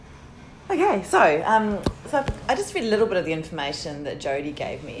Okay, so I just read a little bit of the information that Jodie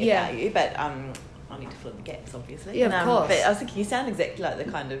gave me about you, but I need to fill in the gaps, obviously. Yeah, of course. But I was thinking you sound exactly like the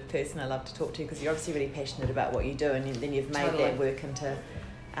kind of person I love to talk to, because you're obviously really passionate about what you do, and then you've made that work into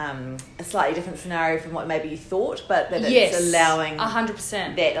a slightly different scenario from what maybe you thought, but that it's allowing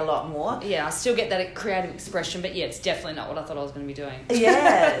 100% that a lot more. Yeah, I still get that creative expression, but it's definitely not what I thought I was going to be doing.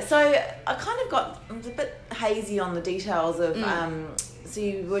 Yeah, so I kind of got a bit hazy on the details of... So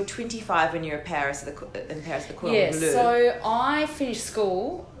you were 25 when you were in Paris at the Cordon Bleu. So I finished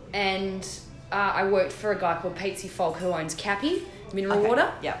school and I worked for a guy called Pete Fogg, who owns Cappy Mineral Water.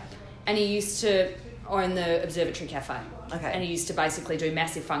 Yeah. And he used to own the Observatory Cafe. Okay. And he used to basically do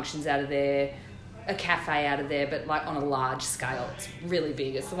massive functions out of there, a cafe out of there, but like on a large scale. It's really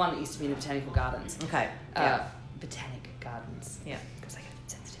big. It's the one that used to be in the Botanical Gardens. Okay. Botanic Gardens. Yeah. Because I get a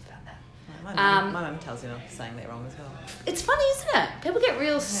bit sensitive about that. My mum tells me I'm saying that wrong as well. It's funny, isn't it? People get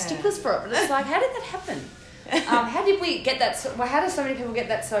real sticklers for it, but it's like, how did that happen? How did we get that? How do so many people get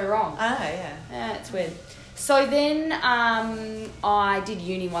that so wrong? I know, yeah. Yeah, it's weird. So then I did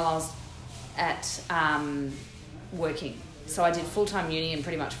uni while I was at working. So I did full-time uni and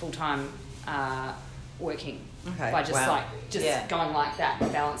pretty much full-time working. Okay. By just going like that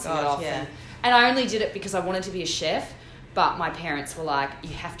and balancing it off. Yeah. And I only did it because I wanted to be a chef. But my parents were like,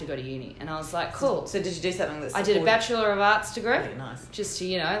 you have to go to uni. And I was like, cool. So did you do something that's... I did a Bachelor of Arts degree. Really nice. Just to,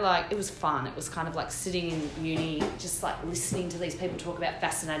 it was fun. It was kind of like sitting in uni, just like listening to these people talk about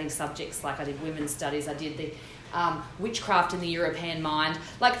fascinating subjects. Like I did women's studies. I did the witchcraft in the European mind.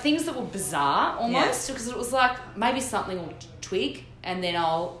 Like things that were bizarre almost. Because it was like, maybe something will twig and then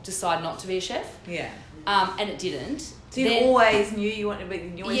I'll decide not to be a chef. Yeah. And it didn't. So you always knew you wanted to be...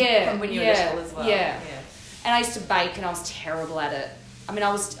 from when you were little as well. Yeah. And I used to bake and I was terrible at it. I mean,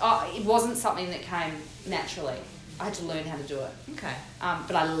 it wasn't something that came naturally. I had to learn how to do it. Okay.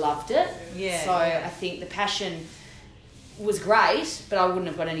 But I loved it. Yeah. So I think the passion was great, but I wouldn't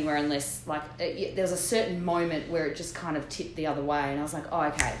have got anywhere unless, there was a certain moment where it just kind of tipped the other way. And I was like, oh,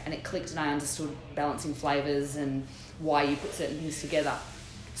 okay. And it clicked and I understood balancing flavours and why you put certain things together.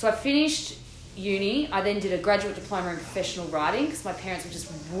 So I finished uni. I then did a graduate diploma in professional writing because my parents were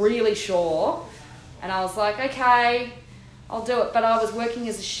just really sure. And I was like, okay, I'll do it. But I was working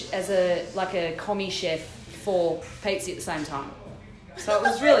as a commie chef for Pizza at the same time. So it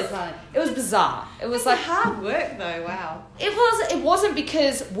was really funny. It was bizarre. It was like hard work though. Wow. It wasn't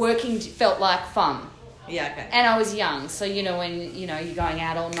because working felt like fun. Yeah, okay. And I was young, so when you're going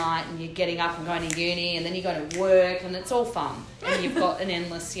out all night and you're getting up and going to uni and then you go to work and it's all fun and you've got an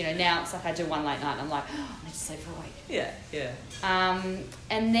endless. Now it's like I do one late night and I'm like, I need to sleep for a week. Yeah.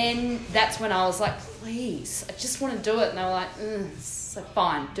 And then that's when I was like, please, I just want to do it. And they were like, so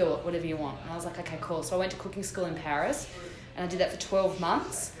fine, do it, whatever you want. And I was like, okay, cool. So I went to cooking school in Paris and I did that for 12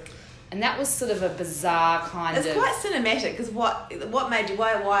 months. And that was sort of a bizarre kind of... It's quite cinematic, because what made you...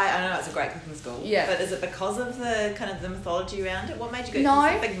 Why... I know it's a great cooking school. Yeah. But is it because of the kind of the mythology around it? What made you go... No.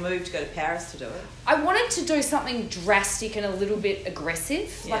 It's a big move to go to Paris to do it. I wanted to do something drastic and a little bit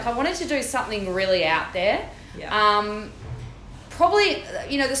aggressive. Yeah. I wanted to do something really out there. Yeah. Probably,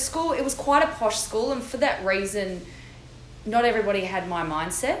 the school, it was quite a posh school, and for that reason, not everybody had my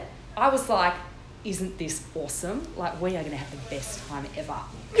mindset. I was like, isn't this awesome? Like, we are going to have the best time ever.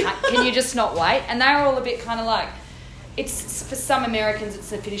 Can you just not wait? And they were all a bit kind of like, it's for some Americans,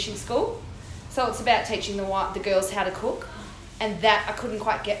 it's a finishing school. So it's about teaching the girls how to cook. And that I couldn't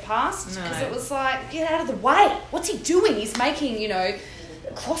quite get past because it was like, get out of the way. What's he doing? He's making,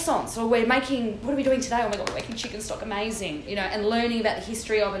 croissants, or what are we doing today? Oh my God, we're making chicken stock, amazing. And learning about the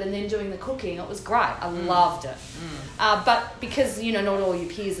history of it and then doing the cooking. It was great. I loved it. But because, not all your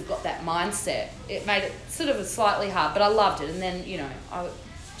peers have got that mindset, it made it sort of slightly hard, but I loved it. And then, I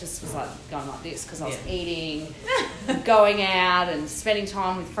just was like going like this because I was eating, going out and spending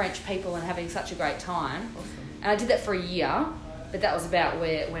time with French people and having such a great time. Awesome. And I did that for a year, but that was about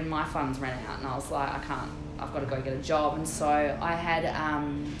when my funds ran out and I was like, I've got to go get a job. And so I had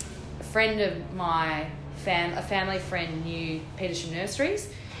a friend of my a family friend knew Petersham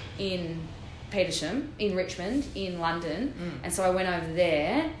Nurseries in Richmond, in London. And so I went over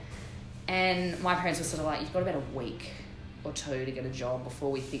there and my parents were sort of like, you've got about a week or two to get a job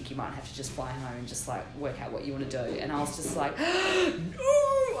before we think you might have to just fly home and just work out what you want to do. And I was just like,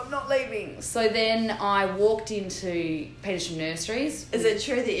 no, I'm not leaving. So then I walked into Petersham Nurseries. Is it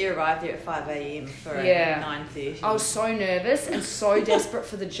true that you arrived there at 5 a.m. for 9:30? I was so nervous and so desperate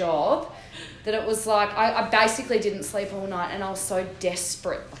for the job that it was like, I basically didn't sleep all night and I was so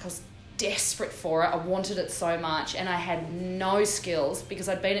desperate. I was desperate for it. I wanted it so much and I had no skills because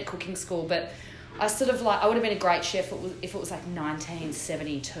I'd been at cooking school, but I would have been a great chef if it was like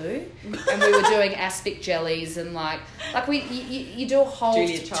 1972 and we were doing aspic jellies and you do a whole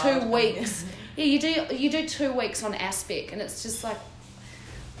 2 weeks. Yeah, you do 2 weeks on aspic, and it's just like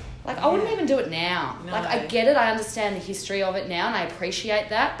I wouldn't even do it now. No. I get it, I understand the history of it now, and I appreciate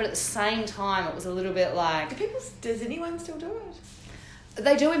that, but at the same time, it was a little bit like... Does anyone still do it?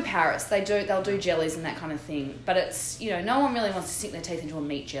 They do in Paris. They'll do jellies and that kind of thing, but it's, no one really wants to sink their teeth into a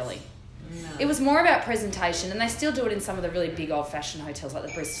meat jelly. No. It was more about presentation, and they still do it in some of the really big old-fashioned hotels like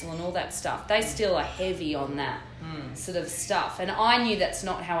the Bristol and all that stuff. They still are heavy on that sort of stuff, and I knew that's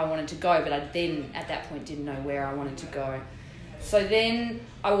not how I wanted to go, but I then, at that point, didn't know where I wanted to go. So then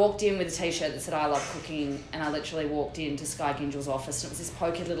I walked in with a T-shirt that said I love cooking, and I literally walked into Skye Gyngell's office, and it was this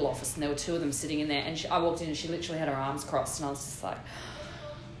pokey little office, and there were 2 of them sitting in there, and I walked in and she literally had her arms crossed, and I was just like,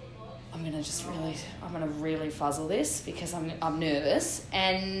 I'm going to really fuzzle this because I'm nervous.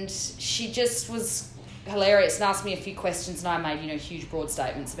 And she just was hilarious and asked me a few questions, and I made, huge broad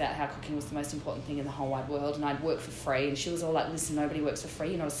statements about how cooking was the most important thing in the whole wide world, and I'd work for free, and she was all like, listen, nobody works for free,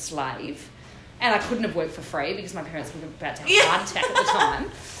 you're not a slave. And I couldn't have worked for free because my parents were about to have a heart attack at the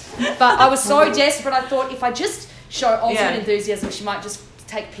time. But I was so desperate, I thought if I just show ultimate enthusiasm, she might just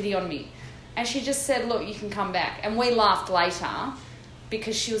take pity on me. And she just said, look, you can come back. And we laughed later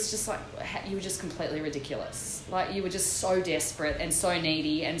because she was just like, you were just completely ridiculous. Like, you were just so desperate and so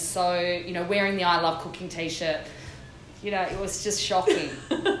needy and so, wearing the I Love Cooking T-shirt. It was just shocking.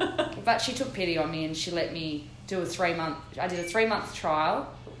 But she took pity on me and she let me do I did a 3-month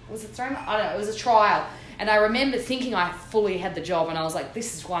trial. Was it 3 months? I don't know. It was a trial. And I remember thinking I fully had the job, and I was like,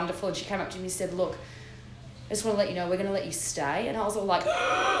 this is wonderful. And she came up to me and said, look, I just want to let you know we're going to let you stay. And I was all like,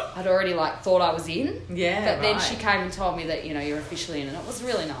 I'd already thought I was in. Yeah, but then she came and told me that, you're officially in, and it was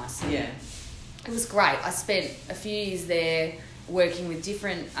really nice. Yeah. It was great. I spent a few years there working with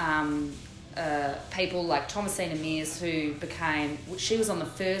different people like Thomasina Mears, she was on the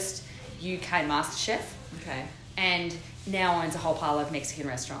first UK MasterChef. Okay. And now owns a whole pile of Mexican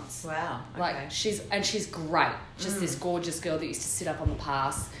restaurants. Wow. Okay. She's great. Just this gorgeous girl that used to sit up on the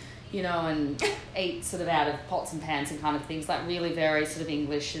pass, and eat sort of out of pots and pans and kind of things, really very sort of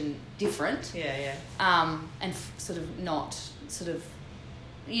English and different. Yeah. And sort of not sort of,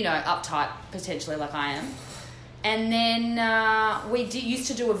 uptight potentially like I am. And then we used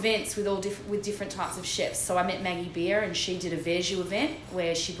to do events with different types of chefs. So I met Maggie Beer, and she did a verjus event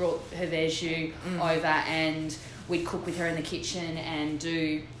where she brought her verjus over, and we'd cook with her in the kitchen and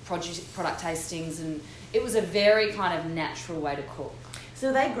do product tastings, and it was a very kind of natural way to cook. So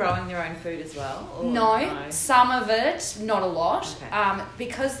are they growing their own food as well? No, some of it, not a lot. Okay.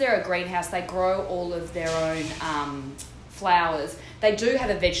 Because they're a greenhouse, they grow all of their own flowers. They do have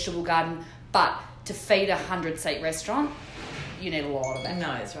a vegetable garden, but to feed a 100-seat restaurant, you need a lot of that. No,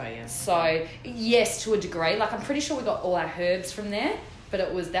 that's right, yeah. So, yes, to a degree. I'm pretty sure we got all our herbs from there, but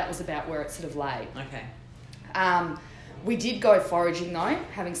that was about where it sort of lay. Okay. We did go foraging, though.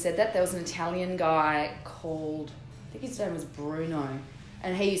 Having said that, there was an Italian guy called, I think his name was Bruno,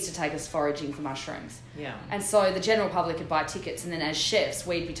 and he used to take us foraging for mushrooms. Yeah. And so the general public could buy tickets, and then as chefs,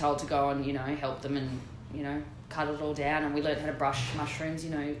 we'd be told to go and, help them and, cut it all down, and we learned how to brush mushrooms.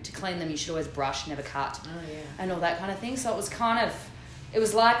 To clean them, you should always brush, never cut. Oh, yeah. And all that kind of thing. So it was I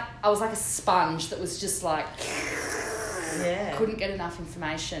was like a sponge that was just couldn't get enough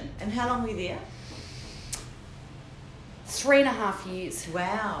information. And how long were you there? 3.5 years.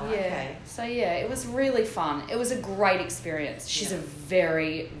 Wow. Yeah. Okay. So it was really fun. It was a great experience. She's a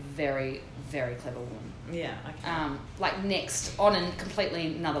very, very, very clever woman. Yeah. Okay. Next on a completely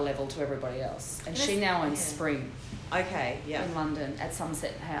another level to everybody else, and she now owns Spring. Okay. Yeah. In London at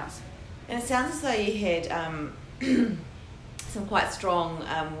Somerset House. And it sounds as though you had some quite strong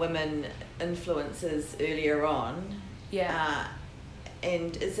women influences earlier on. Yeah.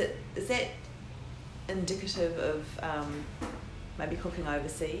 And is that indicative of maybe cooking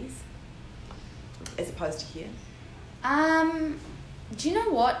overseas as opposed to here? Do you know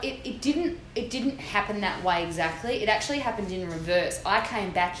what? It didn't happen that way exactly. It actually happened in reverse. I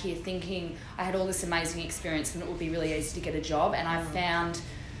came back here thinking I had all this amazing experience and it would be really easy to get a job, and I found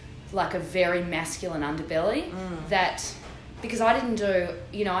a very masculine underbelly that, because I didn't do,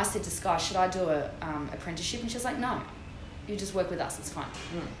 I said to Skye, should I do a apprenticeship? And she was like, no, you just work with us, it's fine.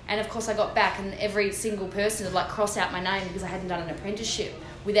 And of course I got back and every single person had crossed out my name because I hadn't done an apprenticeship,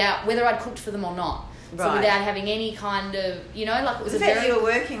 without whether I'd cooked for them or not. Right. So without having any kind of, it was you were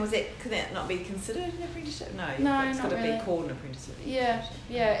working, could that not be considered an apprenticeship? No, it's got to really. be called an apprenticeship. Yeah,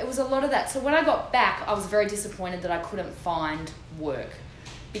 it was a lot of that. So when I got back, I was very disappointed that I couldn't find work.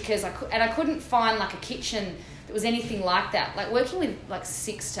 because I couldn't find like a kitchen that was anything like that. Like working with like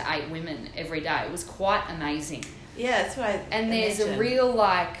 6 to 8 women every day was quite amazing. Yeah, that's what I And there's a real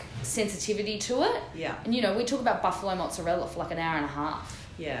like sensitivity to it. Yeah. And you know, we talk about buffalo mozzarella for like an hour and a half.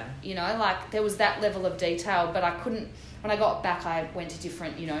 Yeah. You know, like there was that level of detail, but I couldn't. When I got back, I went to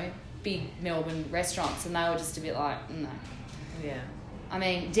different, you know, big Melbourne restaurants, and they were just a bit like, no. Yeah. I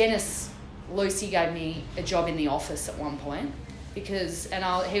mean, Lucy gave me a job in the office at one point because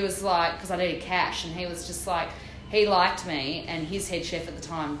he was like, because I needed cash, and he was just like, he liked me, and his head chef at the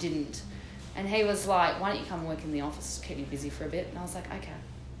time didn't, and he was like, why don't you come and work in the office, keep me busy for a bit? And I was like, okay.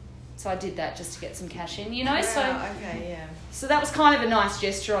 So I did that just to get some cash in, you know. Wow, so okay, yeah. So that was kind of a nice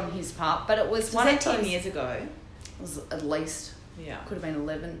gesture on his part, but it was one of 10 years ago. It was at least. Yeah. Could have been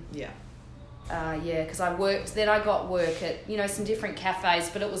 11. Yeah. Yeah, because I worked. Then I got work at, you know, some different cafes,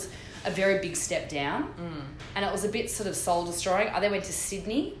 but it was a very big step down, and it was a bit sort of soul destroying. I then went to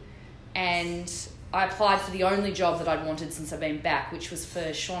Sydney, and I applied for the only job that I'd wanted since I've been back, which was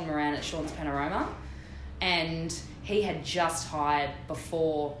for Sean Moran at Sean's Panorama, and he had just hired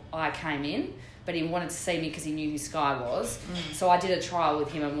before I came in, but he wanted to see me because he knew who Sky was. So I did a trial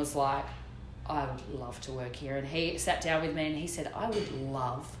with him and was like, I would love to work here. And he sat down with me and he said, I would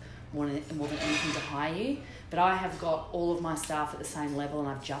love more than anything to hire you, but I have got all of my staff at the same level and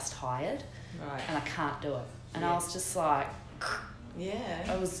I've just hired, and I can't do it. And I was just like,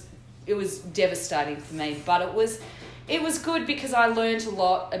 yeah, it was devastating for me, but it was good because I learned a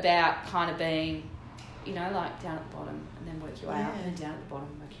lot about kind of being, you know, like down at the bottom and then work your way up, and then down at the bottom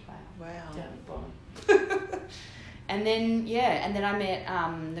and work your way up. Wow. Down at the bottom. And then I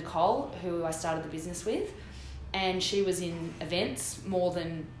met Nicole, who I started the business with, and she was in events more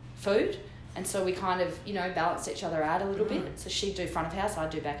than food, and so we kind of, you know, balanced each other out a little bit. So she'd do front of house, I'd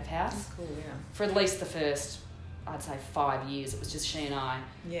do back of house. That's cool, yeah. For at least the first, I'd say 5 years, it was just she and I.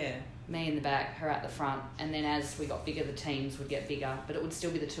 Yeah. Me in the back, her at the front, and then as we got bigger, the teams would get bigger, but it would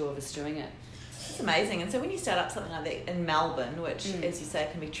still be the two of us doing it. It's amazing. And so when you start up something like that in Melbourne, which, as you say,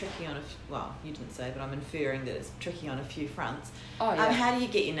 can be tricky on well, you didn't say, but I'm inferring that it's tricky on a few fronts. Oh, yeah. How do you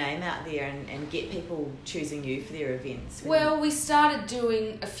get your name out there and get people choosing you for their events? Well, we started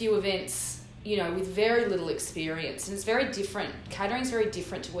doing a few events, you know, with very little experience, and it's very different. Catering's very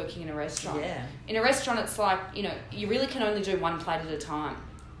different to working in a restaurant. Yeah. In a restaurant, it's like, you know, you really can only do one plate at a time.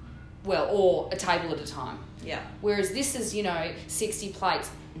 Well, or a table at a time. Yeah. Whereas this is, you know, 60 plates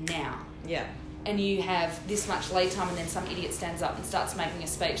now. Yeah. And you have this much lead time, and then some idiot stands up and starts making a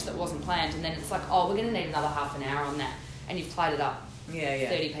speech that wasn't planned, and then it's like, oh, we're going to need another half an hour on that, and you've plated up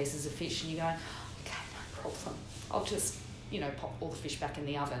 30 pieces of fish, and you go, okay, no problem, I'll just, you know, pop all the fish back in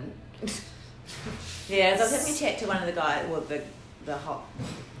the oven. Yeah, so I was having a chat to one of the guys, well, the hot,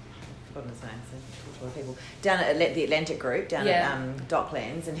 I've forgotten his name, so I talked to a lot of people, down at the Atlantic Group, down at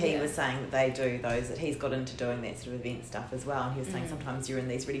Docklands, and he was saying that they do those, that he's got into doing that sort of event stuff as well, and he was saying sometimes you're in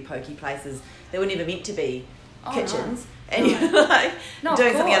these really pokey places that were never meant to be kitchens, and you're like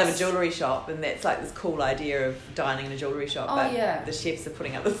doing something out of a jewellery shop, and that's like this cool idea of dining in a jewellery shop, but the chefs are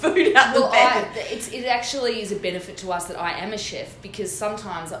putting up the food out the back. It actually is a benefit to us that I am a chef, because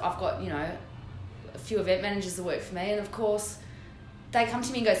sometimes I've got, you know, a few event managers that work for me, and of course they come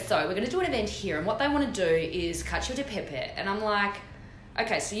to me and go, so we're going to do an event here, and what they want to do is cacio de pepe. And I'm like,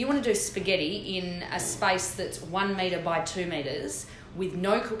 okay, so you want to do spaghetti in a space that's 1 metre by 2 metres with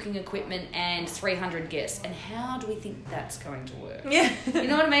no cooking equipment and 300 guests, and how do we think that's going to work? Yeah. You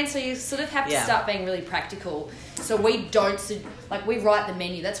know what I mean? So you sort of have to start being really practical. So we don't, like, we write the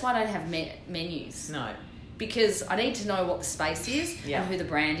menu. That's why I don't have menus. No. Because I need to know what the space is and who the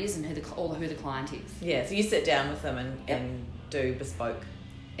brand is and who the client is. Yeah, so you sit down with them and do bespoke.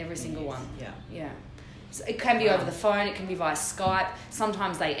 Every single one. Yeah. Yeah. So it can be over the phone, it can be via Skype.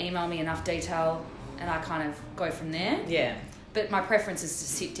 Sometimes they email me enough detail and I kind of go from there. Yeah. But my preference is to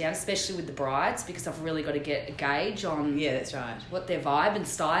sit down, especially with the brides, because I've really got to get a gauge on that's right, what their vibe and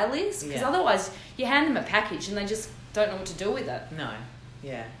style is. Because otherwise you hand them a package and they just don't know what to do with it. No.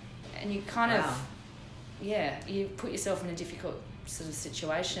 Yeah. And you kind of, you put yourself in a difficult sort of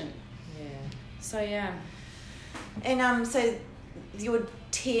situation. Yeah. So, yeah. And so your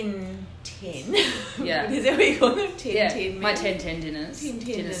 10-10. Yeah. Is that what you call them? 10-10. My 10-10 dinners. 10-10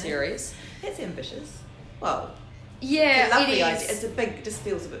 dinner series. That's ambitious. Well, yeah, it's a lovely it idea. is. It just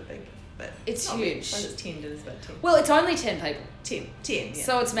feels a bit big. But it's huge. Big. It's 10 dinners, but 10. Well, it's only 10 people. 10, yeah.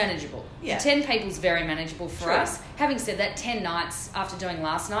 So it's manageable. Yeah. 10 people's very manageable for us. Having said that, 10 nights after doing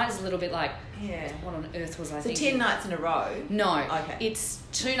last night is a little bit like, what on earth was I thinking? So 10 nights in a row? No. Okay. It's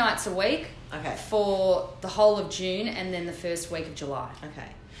 2 nights a week Okay. For the whole of June and then the first week of July. Okay.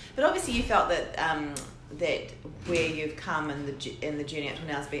 But obviously you felt that that where you've come in the Journey Up to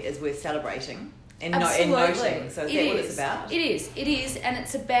Now is worth celebrating and noting. So is that what it's about? It is. And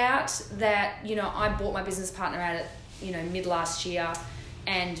it's about that, I bought my business partner out at, mid last year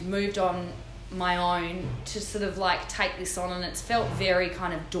and moved on my own to sort of like take this on, and it's felt very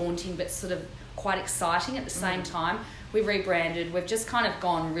kind of daunting but sort of quite exciting at the same time. We rebranded. We've just kind of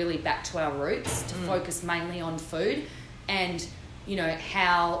gone really back to our roots to focus mainly on food and,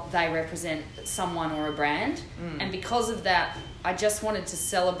 how they represent someone or a brand. And because of that, I just wanted to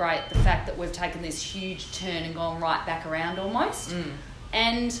celebrate the fact that we've taken this huge turn and gone right back around almost.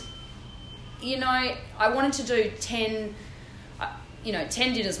 And, I wanted to do 10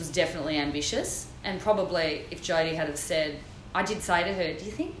 dinners was definitely ambitious. And probably if Jodie had have said, I did say to her, do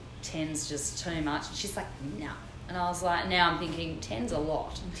you think 10's just too much? And she's like, no. And I was like, now I'm thinking 10's a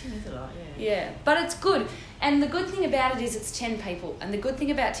lot. 10 is a lot, yeah. Yeah, but it's good. And the good thing about it is it's 10 people. And the good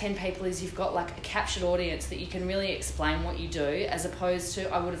thing about 10 people is you've got like a captured audience that you can really explain what you do, as opposed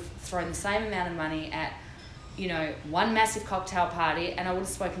to I would have thrown the same amount of money at, one massive cocktail party and I would have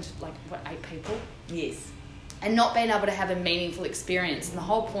spoken to 8 people. Yes. And not being able to have a meaningful experience. And the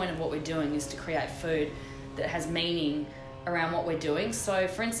whole point of what we're doing is to create food that has meaning around what we're doing. So,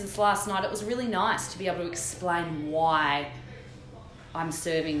 for instance, last night it was really nice to be able to explain why I'm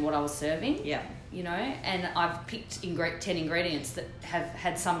serving what I was serving. Yeah. And I've picked 10 ingredients that have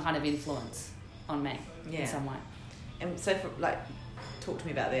had some kind of influence on me in some way. And so, talk to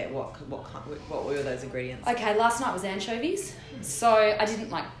me about that. What were those ingredients? Okay, last night was anchovies. So I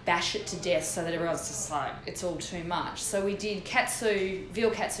didn't bash it to death so that everyone's just like, it's all too much. So we did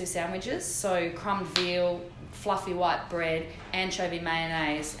veal katsu sandwiches. So crumbed veal, fluffy white bread, anchovy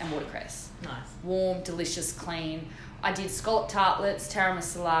mayonnaise and watercress. Nice. Warm, delicious, clean. I did scallop tartlets,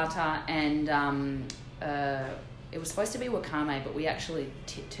 taramasu salata, and it was supposed to be wakame, but we actually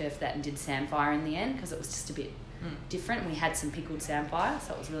turfed that and did samphire in the end because it was just a bit different. We had some pickled samphire,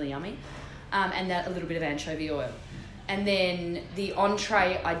 so it was really yummy, and a little bit of anchovy oil. And then the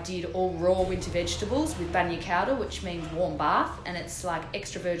entree, I did all raw winter vegetables with banya chowder, which means warm bath, and it's like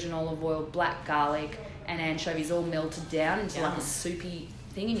extra virgin olive oil, black garlic, and anchovies all melted down into like a soupy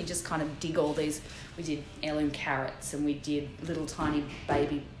thing, and you just kind of dig all these. We did heirloom carrots, and we did little tiny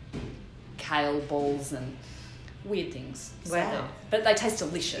baby kale balls and weird things. Wow. But they taste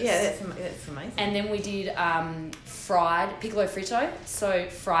delicious. Yeah, that's amazing. And then we did fried piccolo fritto, so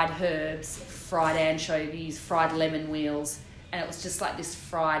fried herbs, fried anchovies, fried lemon wheels, and it was just like this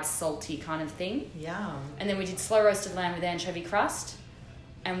fried salty kind of thing. Yum. And then we did slow roasted lamb with anchovy crust,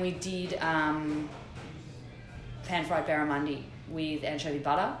 and we did pan fried barramundi with anchovy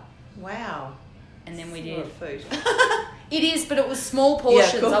butter. Wow. And then we did a lot of food. It is, but it was small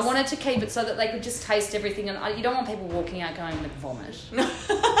portions. Yeah, I wanted to keep it so that they could just taste everything, and you don't want people walking out going to vomit.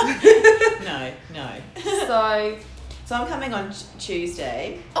 No. So I'm coming on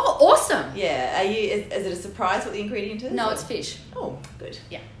Tuesday. Oh, awesome! Yeah. Are you? Is it a surprise what the ingredient is? No, it's fish. Oh, good.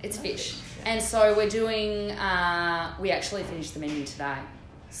 Yeah, it's fish. Yeah. And so we're doing. We actually finished the menu today.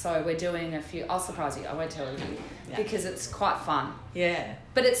 So we're doing a few. I'll surprise you. I won't tell you because it's quite fun. Yeah.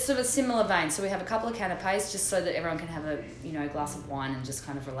 But it's sort of similar vein. So we have a couple of canapes just so that everyone can have a glass of wine and just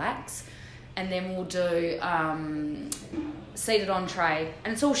kind of relax, and then we'll do seated entree,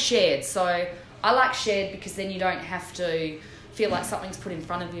 and it's all shared. So I like shared because then you don't have to feel like something's put in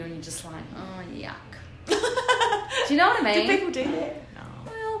front of you and you're just like, oh yuck. Do you know what I mean? Do people do that? No.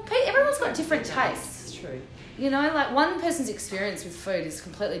 Well, everyone's got different tastes. It's true. One person's experience with food is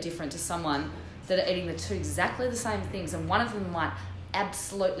completely different to someone that are eating the two exactly the same things, and one of them might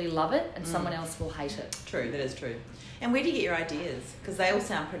absolutely love it and someone else will hate it. True, that is true. And where do you get your ideas? Because they all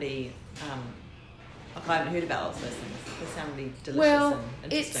sound pretty, I haven't heard about all those things. They sound really delicious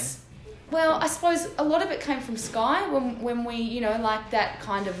and interesting. I suppose a lot of it came from Sky when we, like that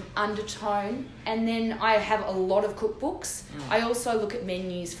kind of undertone. And then I have a lot of cookbooks. I also look at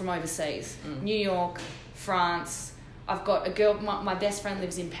menus from overseas. New York, France. I've got a girl, my best friend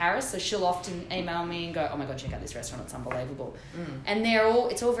lives in Paris, so she'll often email me and go, oh my God, check out this restaurant, it's unbelievable. And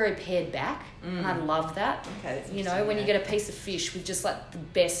it's all very pared back, and I love that. Okay, that's when you get a piece of fish with just like the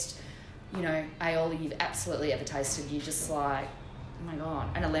best, aioli you've absolutely ever tasted, you're just like, oh my God.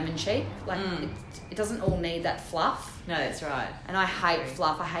 And a lemon cheek, it doesn't all need that fluff. No, that's right. And I hate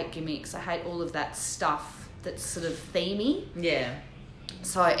fluff, I hate gimmicks, I hate all of that stuff that's sort of themey. Yeah.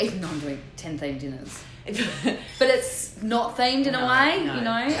 So even though I'm doing 10 themed dinners, but it's not themed in a way,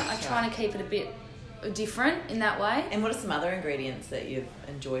 I try to keep it a bit different in that way. And what are some other ingredients that you've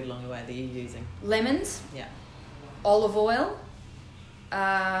enjoyed along the way that you're using? Lemons. Yeah. Olive oil.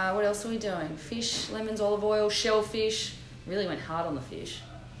 What else are we doing? Fish, lemons, olive oil, shellfish. Really went hard on the fish.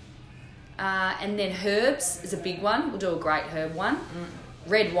 And then herbs is a big one. We'll do a great herb one.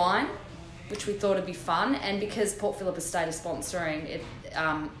 Red wine, which we thought would be fun. And because Port Phillip Estate is sponsoring it,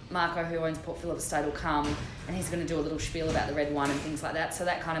 Marco, who owns Port Phillip Estate, will come and he's going to do a little spiel about the red wine and things like that. So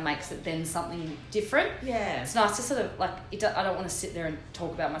that kind of makes it then something different. Yeah. It's nice to sort of like, I don't want to sit there and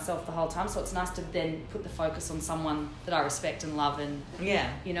talk about myself the whole time. So it's nice to then put the focus on someone that I respect and love, and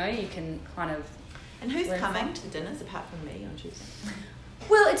you know, you can kind of. And who's coming to the dinners apart from me on Tuesday?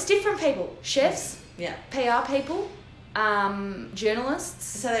 Well, it's different people. Chefs, yeah, PR people,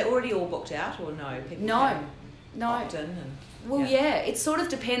 journalists. So they're already all booked out, or no? People no. Opt in and, well, yeah, it sort of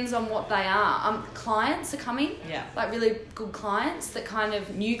depends on what they are. Clients are coming, like really good clients, that kind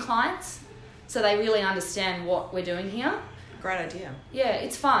of new clients, so they really understand what we're doing here. Great idea. Yeah,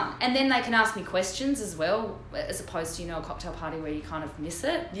 it's fun. And then they can ask me questions as well, as opposed to, you know, a cocktail party where you kind of miss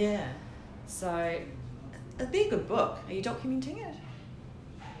it. Yeah. So it'd be a good book. Are you documenting it?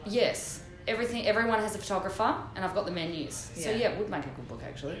 Yes. Everyone has a photographer, and I've got the menus. So yeah, it would make a good book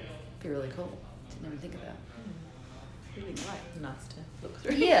actually. Be really cool. Didn't even think of that. Really great. Nice to look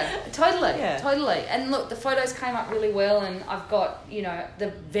through. Yeah, totally. Yeah. Totally. And look, the photos came up really well, and I've got, you know, the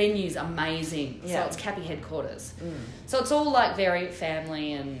venue's amazing. Yeah. So it's Cappy headquarters. So it's all like very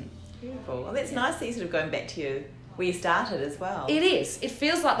family and... Beautiful. Well, it's nice that you're sort of going back to where you started as well. It is. It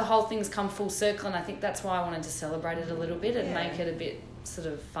feels like the whole thing's come full circle, and I think that's why I wanted to celebrate it a little bit and make it a bit sort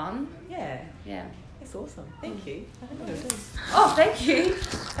of fun. Yeah. Yeah. It's awesome. Thank you. I think we'll do. Oh, thank you.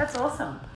 That's awesome.